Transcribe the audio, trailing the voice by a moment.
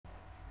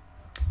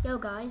Yo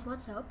guys,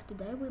 what's up?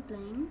 Today we're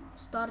playing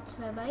Start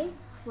Survey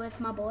with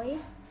my boy.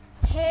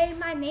 Hey,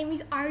 my name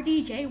is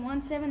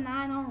RDJ179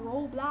 on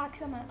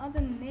Roblox and my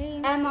other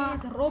name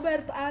is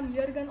Robert and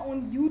Jurgen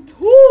on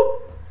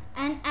YouTube.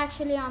 And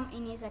actually I'm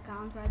in his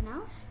account right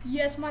now.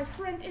 Yes, my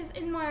friend is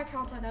in my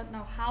account. I don't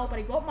know how, but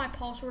he got my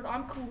password.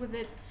 I'm cool with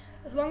it.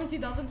 As long as he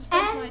doesn't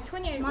spend And my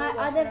 28 my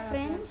Robux other that I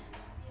friend. have.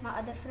 My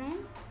other friend.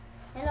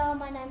 Hello,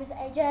 my name is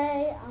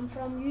AJ. I'm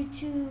from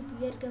YouTube.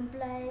 Jurgen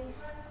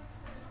Plays.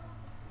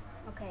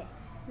 Okay,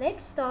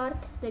 let's start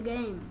the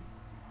game.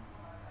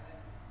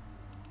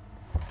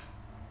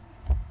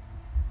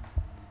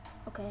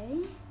 Okay.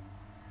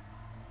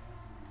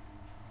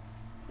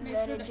 Make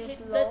Let sure it to just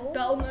hit that load.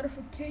 bell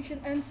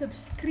notification and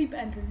subscribe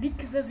and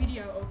like the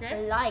video,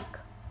 okay? Like.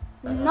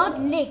 Not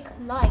lick,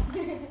 like.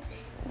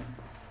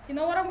 You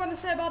know what I'm gonna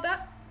say about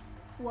that?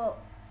 Whoa.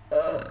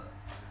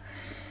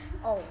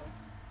 Oh.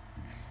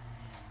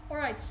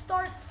 Alright,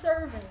 start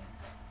survey.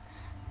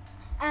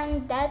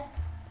 And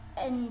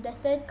the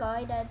third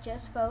guy that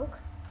just spoke,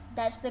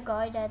 that's the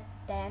guy that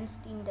danced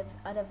in the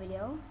other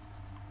video.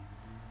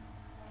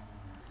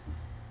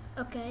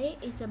 Okay,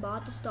 it's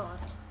about to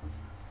start.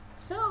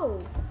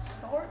 So,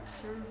 Start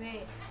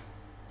survey.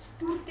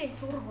 Starte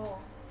survey.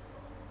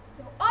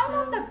 I'm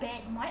on the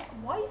bed.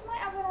 Why is my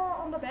avatar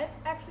on the bed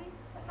actually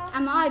right now?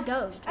 am I a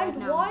ghost right And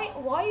now?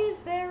 why is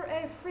there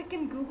a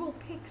freaking Google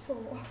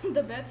Pixel on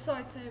the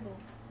bedside table?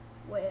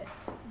 Where?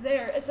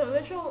 There, it's a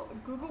literal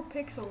Google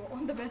Pixel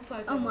on the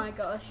bedside table. Oh my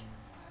gosh.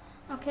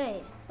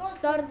 Okay, Start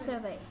start survey.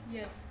 survey.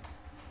 Yes.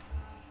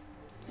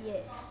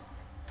 Yes.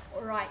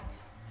 Alright.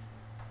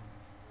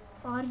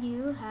 Are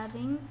you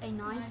having a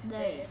nice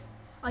day?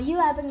 Are you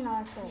having a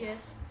nice day?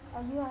 Yes.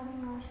 Are you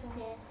having a nice day?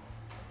 Yes.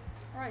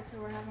 Alright, so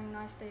we're having a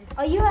nice day.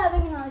 Are you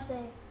having a nice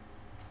day?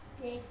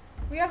 Yes.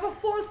 We have a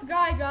fourth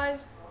guy, guys.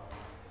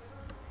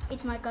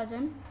 It's my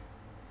cousin.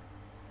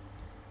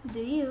 Do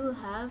you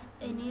have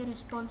any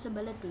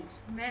responsibilities?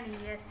 Many,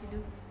 yes you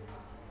do.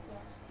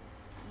 Yes.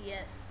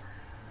 Yes.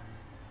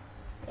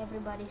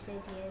 Everybody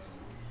says yes,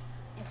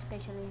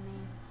 especially me.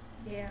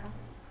 Yeah.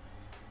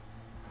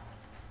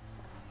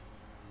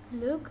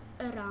 Look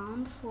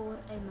around for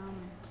a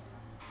moment.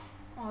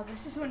 Oh,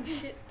 this is when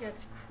shit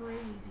gets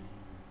crazy.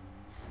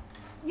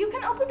 You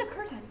can open the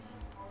curtains.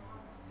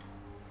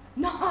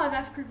 No,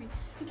 that's creepy.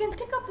 You can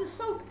pick up the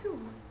soap too.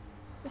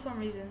 For some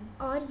reason.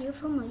 Are you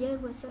familiar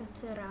with your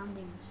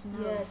surroundings? No.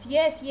 Yes. No.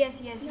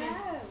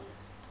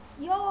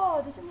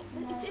 Yo, it's in the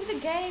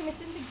game.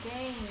 It's in the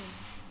game.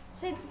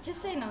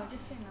 Just say no.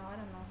 Just say no. I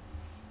don't know.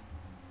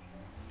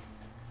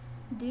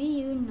 Do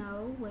you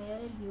know where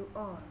you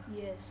are?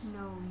 Yes.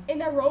 No.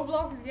 In a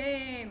Roblox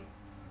game.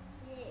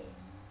 Yes.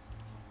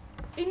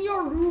 In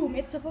your room.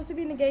 It's supposed to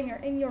be in the game. You're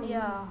in your room.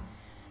 Yeah.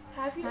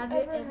 Have you Have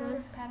ever you had ever-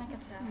 a panic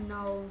attack?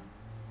 No.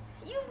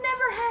 You've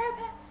never had a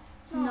panic.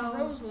 No.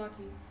 Rose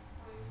lucky.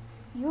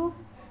 You?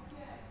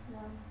 No.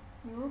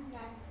 You? No.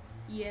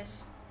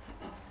 Yes.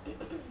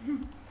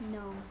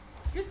 No.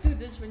 Just do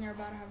this when you're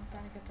about to have a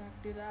panic attack.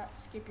 Do that.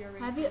 Skip your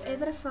Have you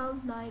ever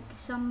felt like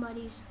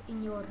somebody's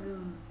in your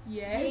room?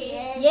 Yes.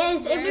 Yes.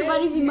 Yes,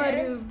 everybody's in my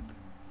yes. room.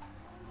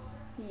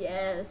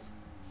 Yes.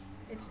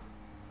 It's.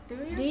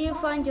 Do you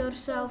find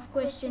yourself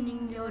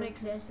questioning your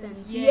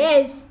existence?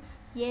 Yes.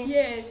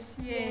 Yes.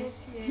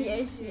 Yes.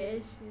 Yes.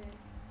 Yes.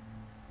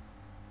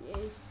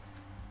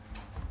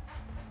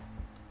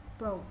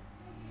 Bro.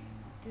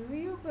 Do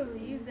you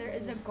believe there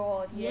is a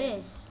God?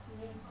 Yes.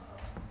 Yes.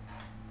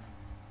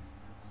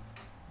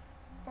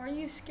 Are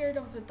you scared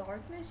of the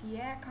darkness?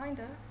 Yeah,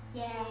 kinda.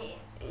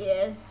 Yes.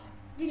 Yes.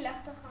 Die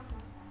lichten gaan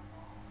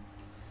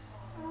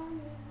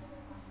aan.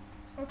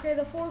 Okay,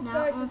 the fourth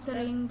Now guy.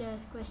 answering the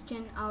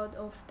question out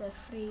of the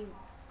three.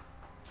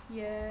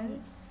 Yes.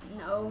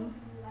 No.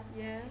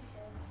 Yes.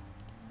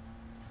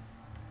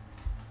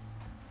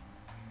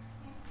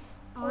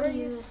 Are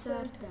you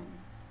certain?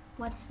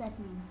 What's that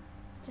mean?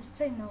 Just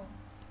say no.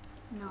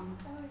 No.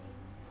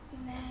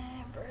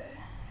 Nah, bruh.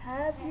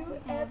 Have you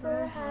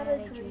ever had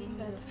a dream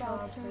that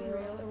felt so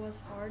real it was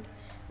hard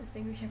to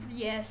distinguish it from?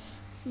 Yes.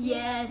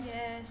 Yes.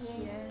 Yes.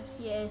 Yes.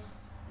 Yes.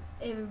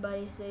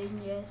 Everybody's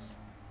saying yes.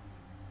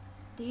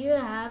 Do you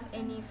have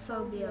any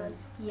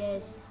phobias?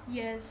 Yes.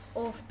 Yes.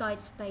 Of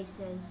tight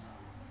spaces.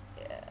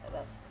 Yeah,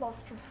 that's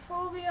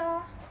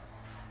claustrophobia.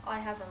 I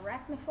have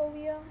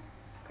arachnophobia.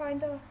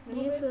 Kinda. Do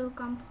you feel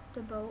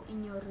comfortable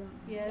in your room?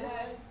 Yes.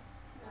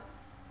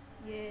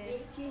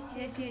 Yes.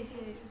 Yes. Yes.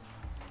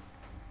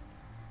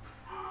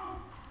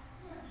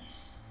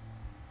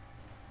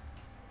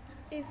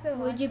 If the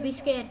Would you be lights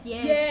scared? are-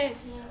 Yes.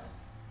 Yes. Yes.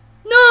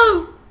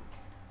 No!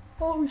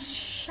 Oh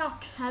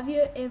shucks. Have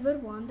you ever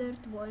wondered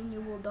when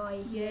you will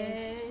die?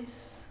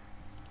 Yes.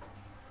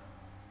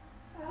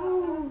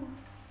 Ooh.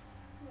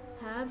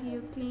 Have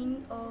you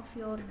cleaned off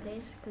your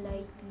desk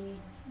lately?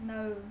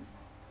 No.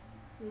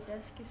 Your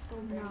desk is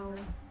still dirty. No.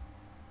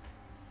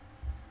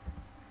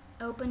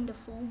 Open the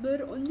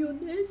folder on your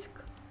desk.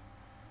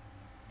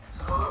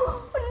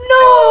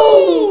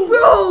 No!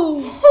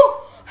 Bro!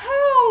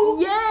 How?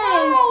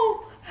 Yes!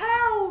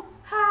 How?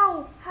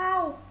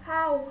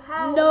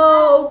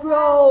 No,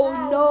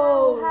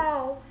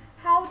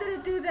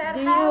 that.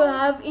 Do How? you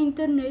have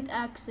internet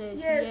access?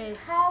 Yes.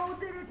 How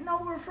did it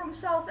know we're from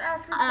South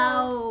Africa?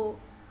 Ow.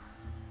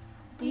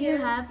 Do you Yeah.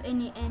 have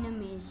any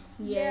enemies?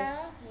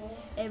 Yes.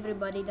 Yes.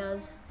 Everybody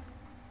does.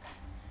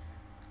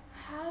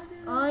 How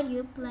did Are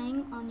you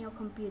playing on your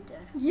computer?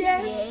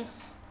 Yes.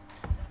 Yes.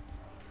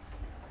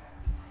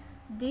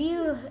 Do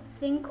you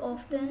think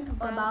often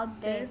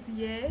about death?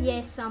 Yes.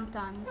 Yes,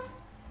 sometimes.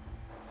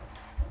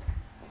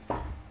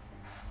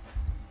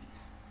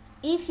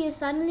 If you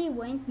suddenly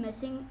went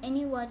missing,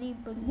 anybody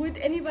Would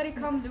anybody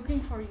come looking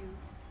for you?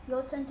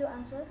 Your turn to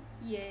answer?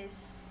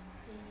 Yes.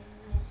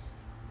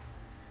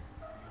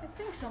 I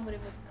think somebody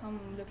would come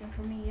looking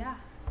for me, yeah.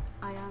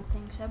 I don't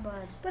think so,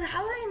 but But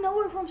how do they know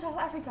we're from South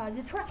Africa? Is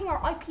it tracking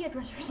our IP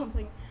address or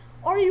something?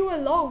 Are you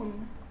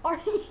alone? Are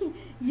you?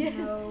 Yes.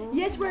 No.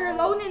 Yes, we're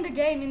alone in the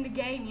game.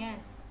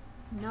 Yes.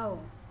 no.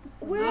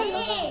 We're not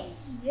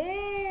Yes.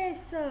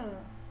 Yes.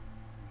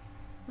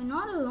 We're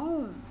not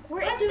alone.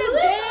 We're in the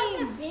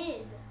game.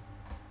 bed.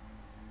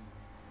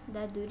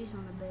 That dude is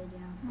on the bed,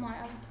 yeah. My,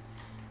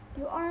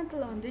 you aren't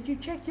alone. Did you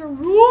check your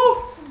room?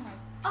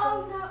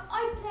 Oh no,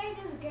 I play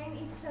this game.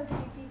 It's so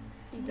creepy.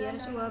 Die deur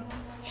is oop.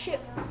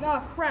 Shit.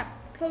 No, crap.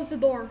 Close the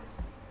door.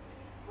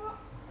 Oh,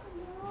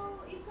 no,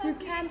 it's so You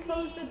creepy. can't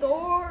close the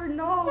door.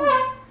 No.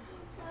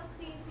 It's so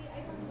creepy.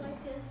 I don't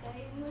like this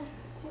game.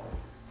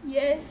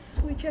 Yes,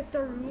 we checked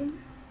our room.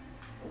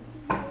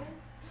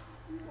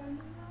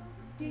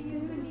 Do you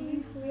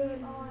believe we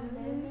are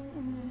living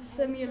in a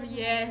Simulation.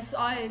 Yes,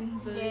 I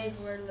believe Yes.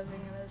 we're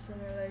living in a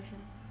simulation.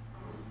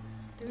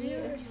 Do you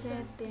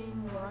accept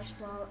being watched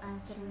while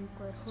answering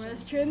questions?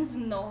 Questions?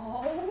 No.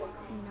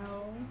 No.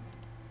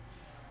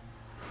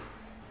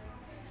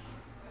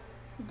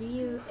 Do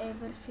you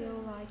ever feel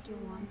like you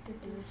want to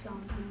do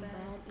something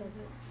bad but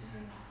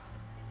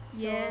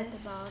Yes.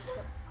 thought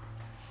about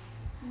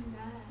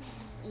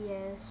No.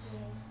 yes.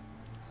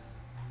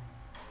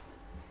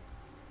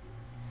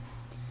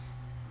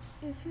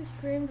 If you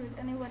screamed with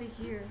anybody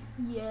here,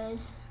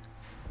 Yes.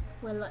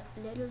 Well,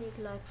 literally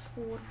like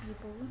 4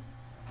 people.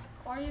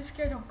 are you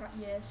scared of God?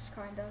 Yes,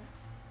 kind of.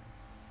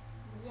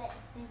 Yes,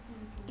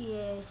 definitely.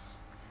 Yes.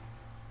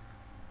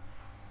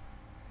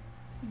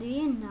 Do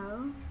you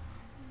know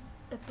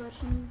a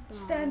person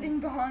behind- Standing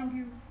behind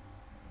you.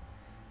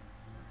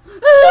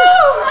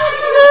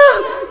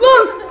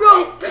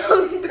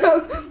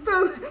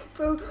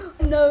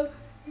 No,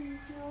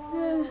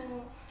 No.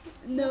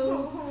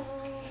 no.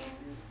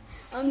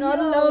 I'm not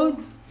No.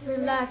 alone.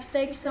 Relax.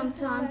 Take some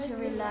time to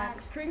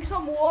relax. Drink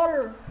some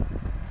water.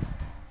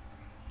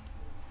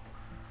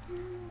 Are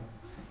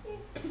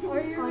you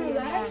Are you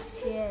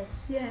relaxed? relaxed?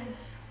 Yes. Yes.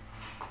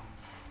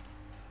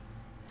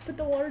 Put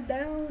the water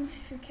down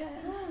if you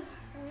can.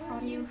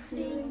 Are you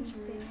feeling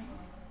free?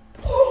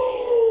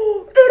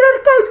 Error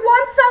code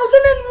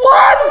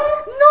 1001!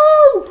 No!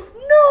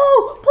 No!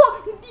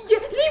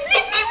 Leave!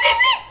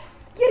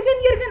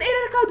 Jurgen,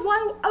 error code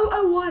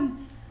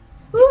 1001.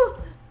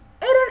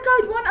 Error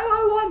code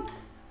 1001.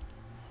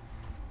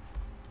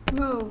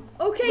 No.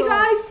 Okay, Whoa.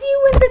 guys, see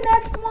you in the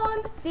next one.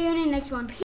 See you in the next one.